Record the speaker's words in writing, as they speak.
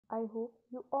I hope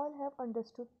you all have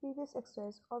understood previous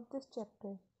exercise of this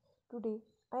chapter. Today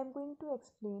I am going to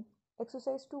explain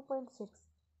exercise 2.6.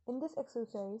 In this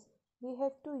exercise we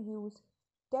have to use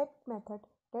that method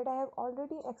that I have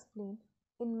already explained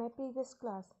in my previous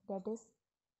class, that is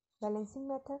balancing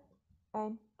method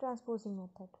and transposing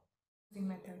method.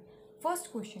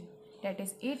 First question, that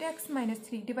is 8x minus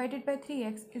 3 divided by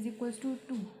 3x is equals to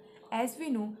 2. As we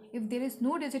know, if there is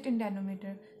no digit in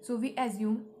denominator, so we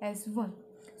assume as 1.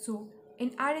 So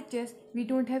in RHS we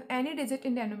don't have any digit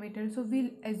in denominator, so we'll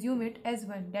assume it as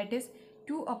 1, that is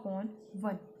 2 upon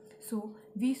 1. So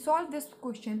we solve this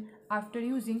question after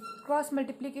using cross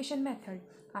multiplication method.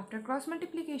 After cross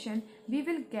multiplication we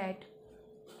will get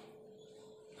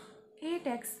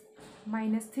 8x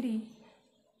minus 3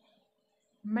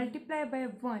 multiplied by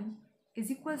 1 is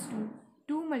equals to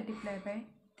 2 multiplied by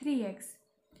 3x.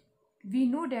 We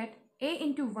know that a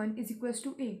into 1 is equals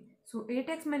to a. So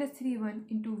 8x minus 1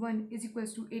 into 1 is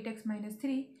equals to 8x minus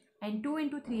 3, and 2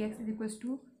 into 3x is equals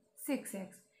to 6x.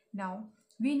 Now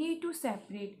we need to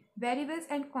separate variables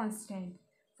and constant.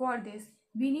 For this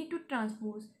we need to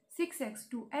transpose 6x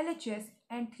to LHS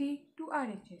and 3 to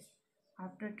RHS.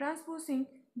 After transposing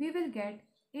we will get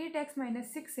 8x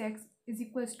minus 6x is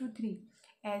equals to 3.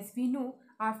 As we know,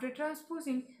 after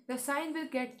transposing the sign will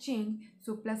get changed,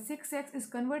 so plus 6x is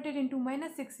converted into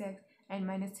minus 6x and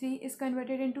minus 3 is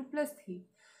converted into plus 3.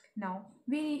 Now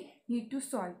we need to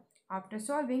solve. After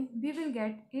solving we will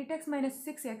get 8x minus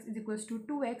 6x is equals to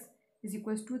 2x is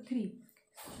equals to 3.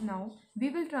 Now we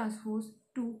will transpose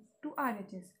 2 to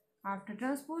RHS. After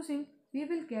transposing we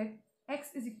will get x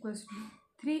is equals to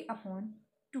 3 upon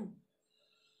 2.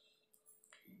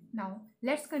 Now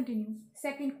let's continue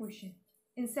second question.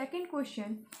 In second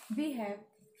question we have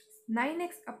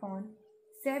 9x upon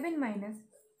 7 minus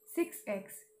 6x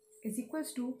is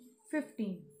equals to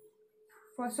 15.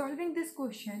 For solving this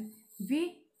question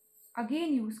we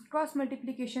again use cross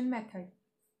multiplication method.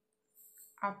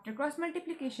 After cross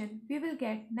multiplication we will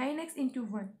get 9x into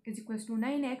 1 is equals to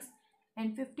 9x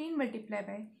and 15 multiplied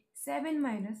by 7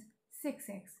 minus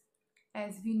 6x.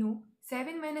 As we know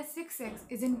 7 minus 6x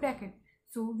is in bracket,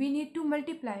 so we need to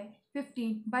multiply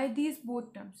 15 by these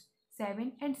both terms,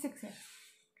 7 and 6x.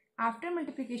 After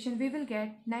multiplication we will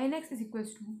get 9x is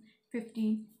equals to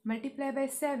 15 multiplied by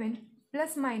 7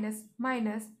 plus minus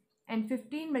minus and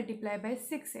 15 multiplied by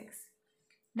 6x.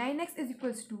 9x is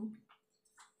equals to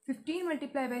 15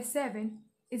 multiplied by 7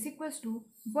 is equals to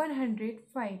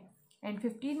 105 and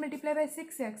 15 multiplied by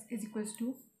 6x is equals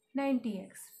to 90x.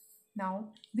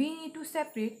 Now we need to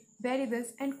separate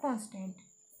variables and constant.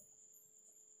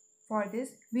 For this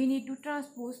we need to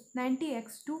transpose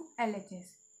 90x to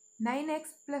LHS. 9x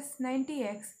plus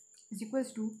 90x is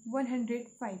equals to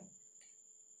 105.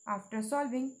 After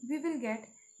solving we will get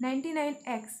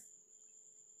 99x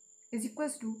is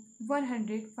equals to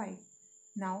 105.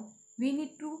 Now we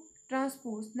need to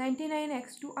transpose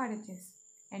 99x to RHS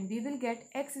and we will get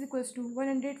x is equals to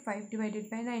 105 divided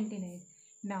by 99.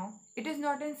 Now it is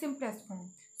not in simplest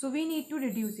form, so we need to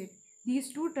reduce it.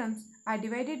 These two terms are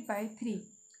divided by 3.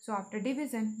 So after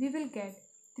division we will get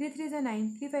 3 3s are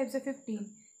 9, 3 5s are 15,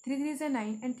 3 3s are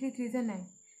 9 and 3 3s are 9.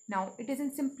 Now it is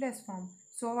in simplest form,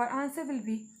 so our answer will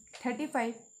be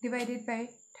 35 divided by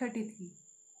 33.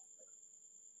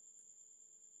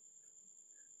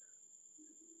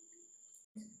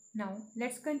 Now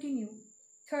let's continue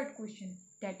third question,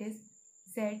 that is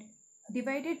z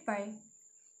divided by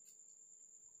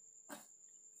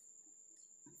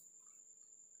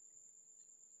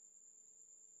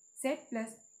z plus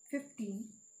 15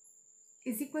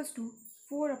 is equals to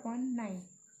 4 upon 9.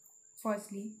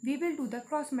 Firstly, we will do the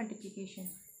cross multiplication.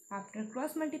 After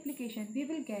cross multiplication, we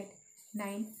will get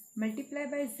 9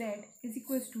 multiplied by z is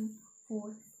equals to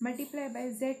 4 multiplied by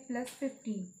z plus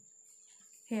 15.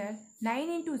 Here 9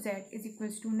 into z is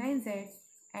equals to 9z,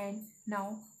 and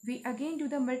now we again do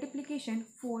the multiplication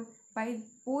 4 by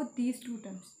both these two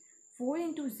terms. 4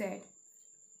 into z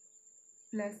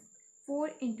plus 4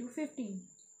 into 15.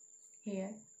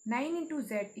 Here 9 into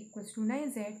z equals to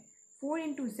 9z, 4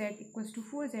 into z equals to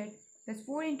 4z, plus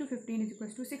 4 into 15 is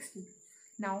equals to 60.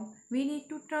 Now we need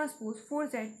to transpose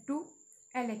 4z to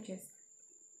LHS.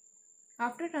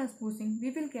 After transposing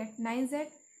we will get 9z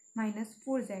minus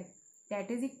 4z, that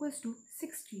is equals to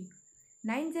 60.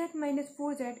 9z minus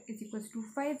 4z is equals to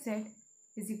 5z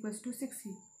is equals to 60.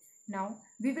 Now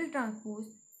we will transpose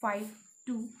 5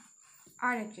 to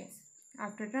RHS.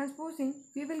 After transposing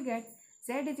we will get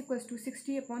z is equals to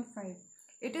 60 upon 5.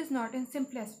 It is not in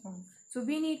simplest form, so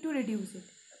we need to reduce it.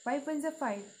 5 ones are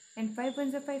 5 and 5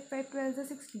 ones are 5, 5 12s are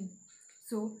 16.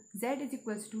 So z is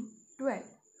equals to 12.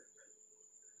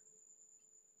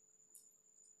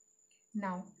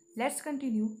 Now let's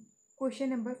continue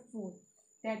question number 4,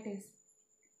 that is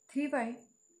 3y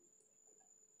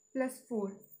plus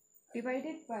 4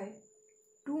 divided by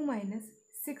 2 minus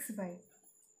 6y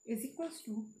is equals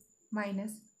to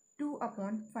minus 2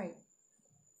 upon 5.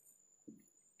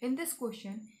 In this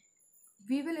question,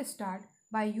 we will start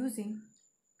by using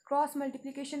cross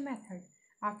multiplication method.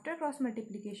 After cross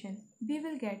multiplication, we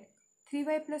will get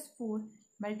 3y plus 4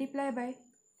 multiplied by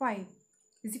 5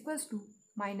 is equals to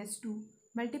minus 2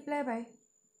 multiplied by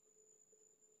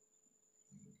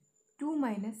 2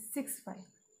 minus 6y.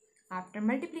 After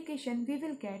multiplication, we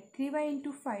will get 3y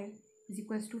into 5 is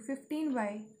equals to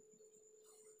 15y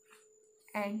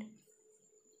and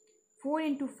 4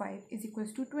 into 5 is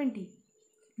equals to 20.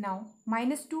 Now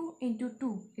minus 2 into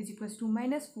 2 is equals to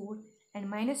minus 4 and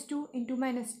minus 2 into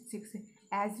minus 6.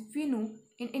 As we know,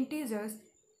 in integers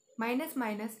minus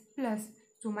minus plus,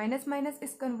 so minus minus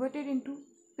is converted into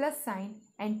plus sign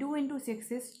and 2 into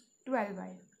 6 is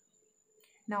 12y.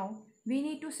 Now we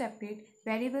need to separate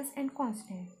variables and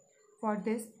constants. For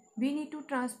this we need to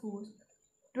transpose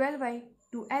 12y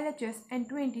to LHS and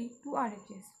 20 to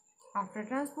RHS. After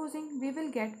transposing, we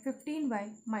will get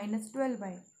 15y minus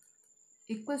 12y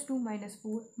equals to minus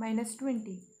 4 minus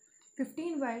 20.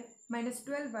 15y minus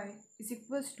 12y is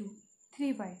equals to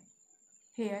 3y.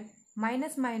 Here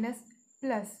minus minus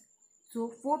plus,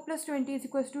 so 4 plus 20 is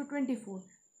equals to 24,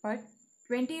 but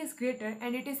 20 is greater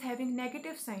and it is having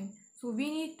negative sign, so we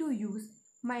need to use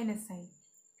minus sign.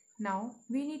 Now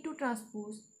we need to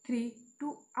transpose 3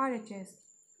 to RHS.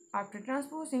 After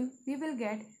transposing, we will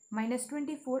get minus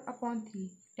 24 upon 3,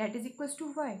 that is equals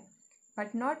to y,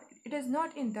 but it is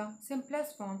not in the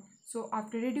simplest form, so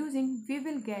after reducing we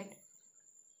will get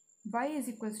y is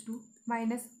equals to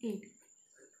minus 8.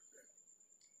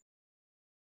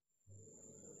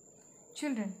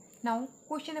 Children, now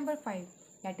question number 5,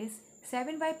 that is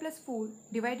 7y plus 4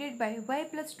 divided by y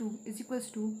plus 2 is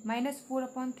equals to minus 4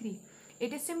 upon 3.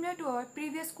 It is similar to our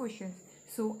previous questions,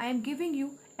 so I am giving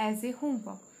you as a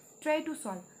homework. Try to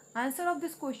solve. Answer of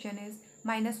this question is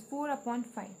minus 4 upon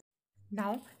 5.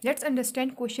 Now let's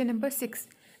understand question number 6.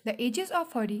 The ages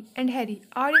of Hurry and Harry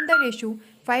are in the ratio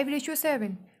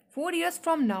 5:7. 4 years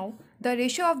from now, the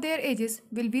ratio of their ages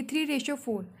will be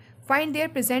 3:4. Find their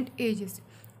present ages.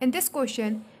 In this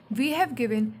question, we have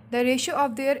given the ratio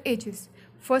of their ages.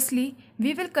 Firstly,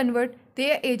 we will convert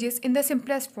their ages in the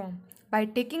simplest form by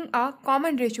taking a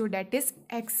common ratio, that is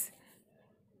x.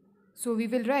 So we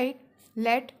will write,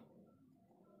 let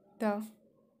the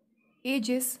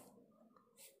ages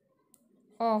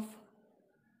of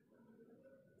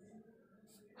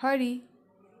Hurry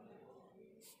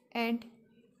and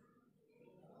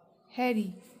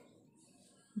Harry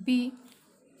be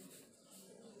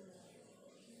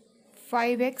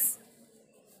 5x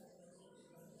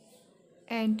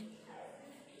and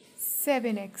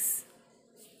 7x.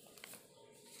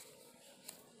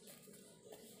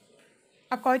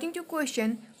 According to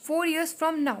question, 4 years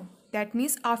from now, that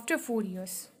means after 4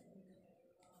 years.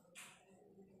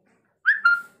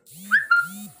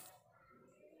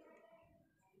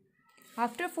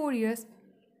 After 4 years,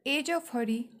 age of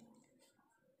Hurry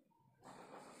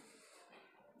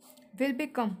will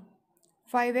become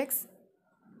 5x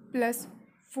plus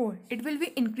 4. It will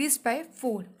be increased by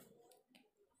 4.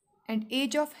 And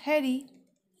age of Harry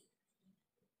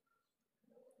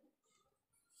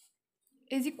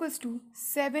is equals to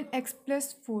 7x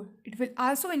plus 4. It will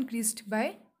also increased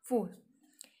by 4.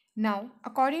 Now,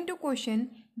 according to question,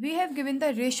 we have given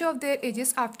the ratio of their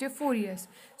ages after 4 years.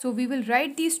 So we will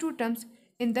write these two terms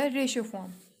in the ratio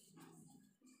form.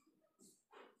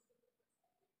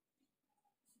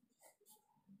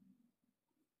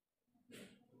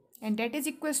 And that is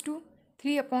equals to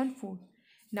 3 upon 4.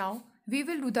 Now we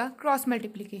will do the cross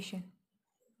multiplication.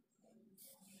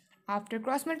 After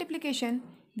cross multiplication,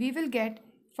 we will get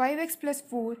 5x plus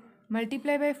 4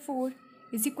 multiplied by 4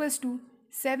 is equals to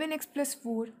 7x plus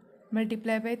 4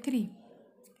 multiplied by 3.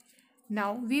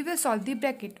 Now we will solve the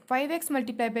bracket. 5x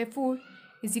multiplied by 4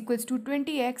 is equals to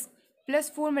 20x plus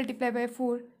 4 multiplied by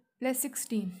 4 plus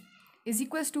 16 is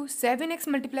equals to 7x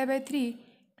multiplied by 3,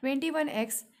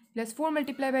 21x plus 4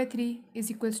 multiplied by 3 is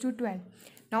equals to 12.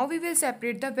 Now we will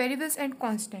separate the variables and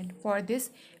constant. For this,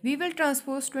 we will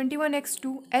transpose 21x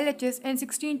to LHS and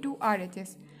 16 to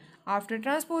RHS. After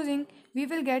transposing, we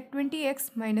will get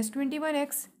 20x minus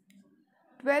 21x,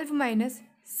 12 minus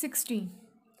 16.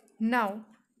 Now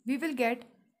we will get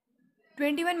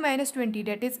 21 minus 20,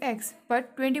 that is x,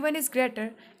 but 21 is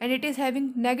greater and it is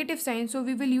having negative sign, so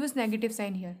we will use negative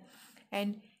sign here.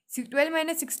 And 12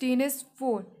 minus 16 is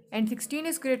 4 and 16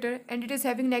 is greater and it is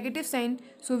having negative sign,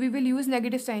 so we will use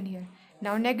negative sign here.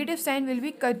 Now negative sign will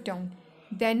be cut down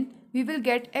then we will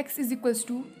get x is equals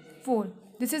to 4.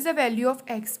 This is the value of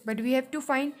x, but we have to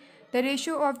find the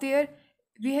ratio of their,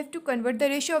 we have to convert the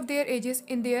ratio of their ages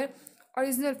in their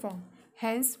original form.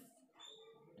 Hence,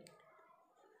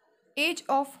 age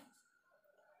of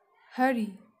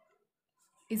Hari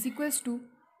is equals to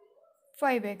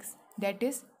 5x, that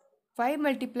is 5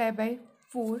 multiplied by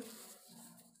 4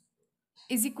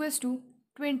 is equals to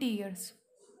 20 years.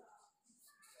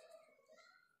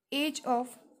 Age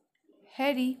of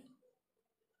Harry,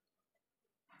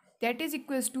 that is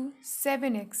equals to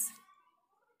 7x.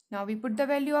 Now we put the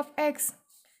value of x,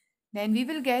 then we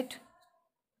will get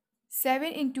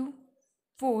 7 into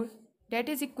 4, that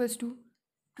is equals to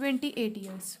 28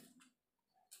 years.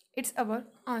 It's our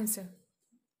answer.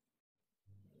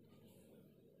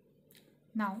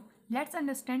 Now let's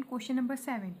understand question number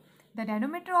 7. The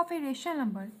denominator of a rational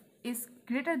number is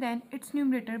greater than its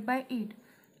numerator by 8.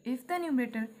 If the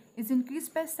numerator is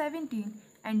increased by 17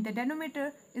 and the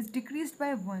denominator is decreased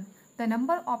by 1, the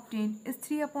number obtained is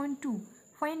 3 upon 2.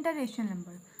 Find the rational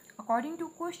number. According to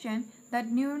question, the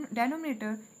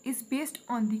denominator is based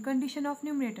on the condition of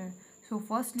numerator. So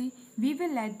firstly, we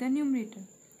will let the numerator.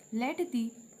 Let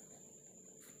the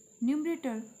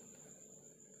numerator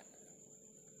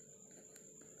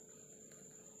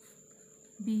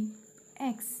be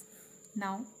x.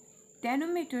 Now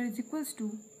denominator is equals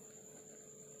to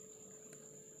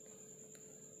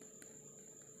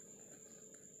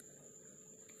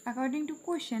according to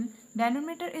question,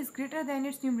 denominator is greater than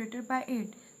its numerator by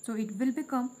 8, so it will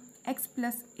become x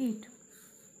plus 8.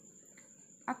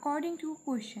 According to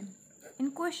question,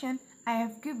 in question I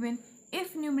have given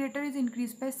if numerator is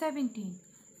increased by 17,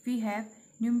 we have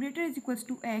numerator is equals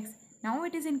to x. Now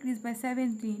it is increased by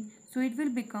 17, so it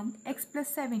will become x plus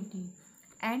 17,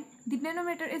 and the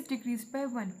denominator is decreased by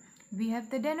 1. We have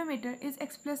the denominator is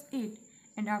x plus 8,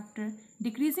 and after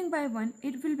decreasing by 1,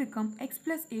 it will become x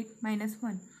plus 8 minus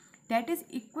 1, that is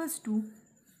equals to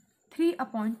 3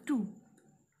 upon 2.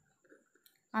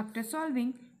 After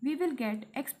solving, we will get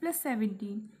x plus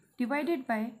 17 divided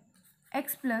by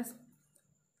x plus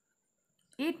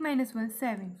 8 minus 1,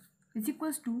 7 is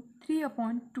equals to 3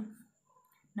 upon 2.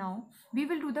 Now we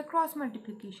will do the cross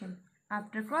multiplication.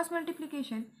 After cross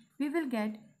multiplication, we will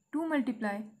get 2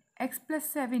 multiply x plus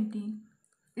 17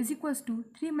 is equals to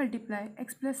 3 multiply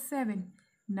x plus 7.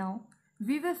 Now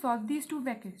we will solve these two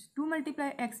brackets. 2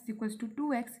 multiply x is equals to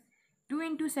 2x, 2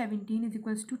 into 17 is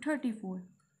equals to 34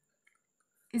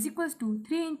 is equals to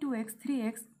 3 into x,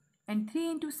 3x, and 3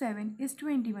 into 7 is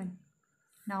 21.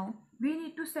 Now we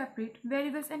need to separate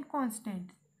variables and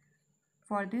constants.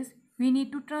 For this, we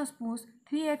need to transpose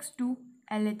 3x to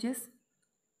LHS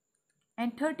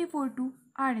and 34 to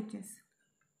RHS.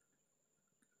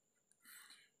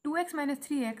 2x minus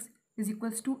 3x is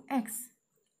equals to x,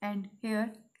 and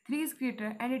here 3 is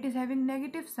greater and it is having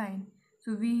negative sign,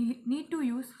 so we need to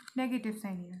use negative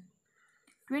sign here.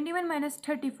 21 minus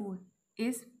 34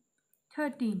 is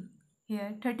 13.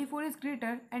 Here 34 is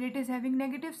greater and it is having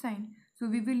negative sign, so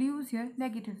we will use here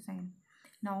negative sign.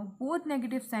 Now both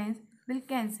negative signs will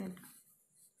cancel.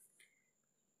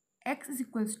 X is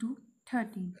equals to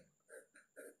 13.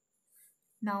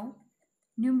 Now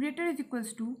numerator is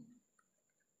equals to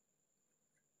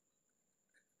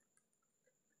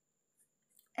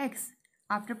x.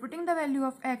 After putting the value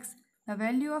of x, the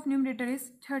value of numerator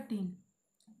is 13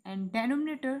 and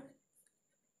denominator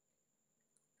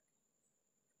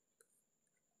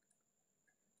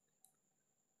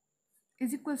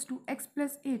is equals to x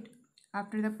plus 8.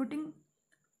 After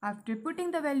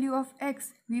putting the value of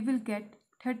x, we will get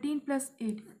 13 plus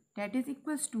 8, that is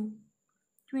equals to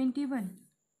 21.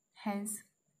 Hence,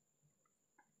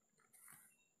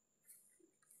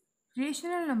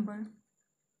 rational number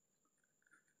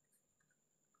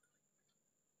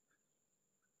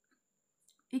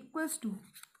equals to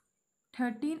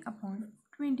 13 upon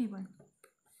 21.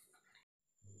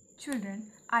 Children,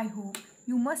 I hope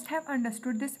you must have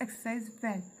understood this exercise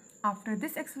well. After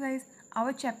this exercise,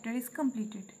 our chapter is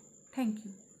completed. Thank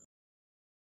you.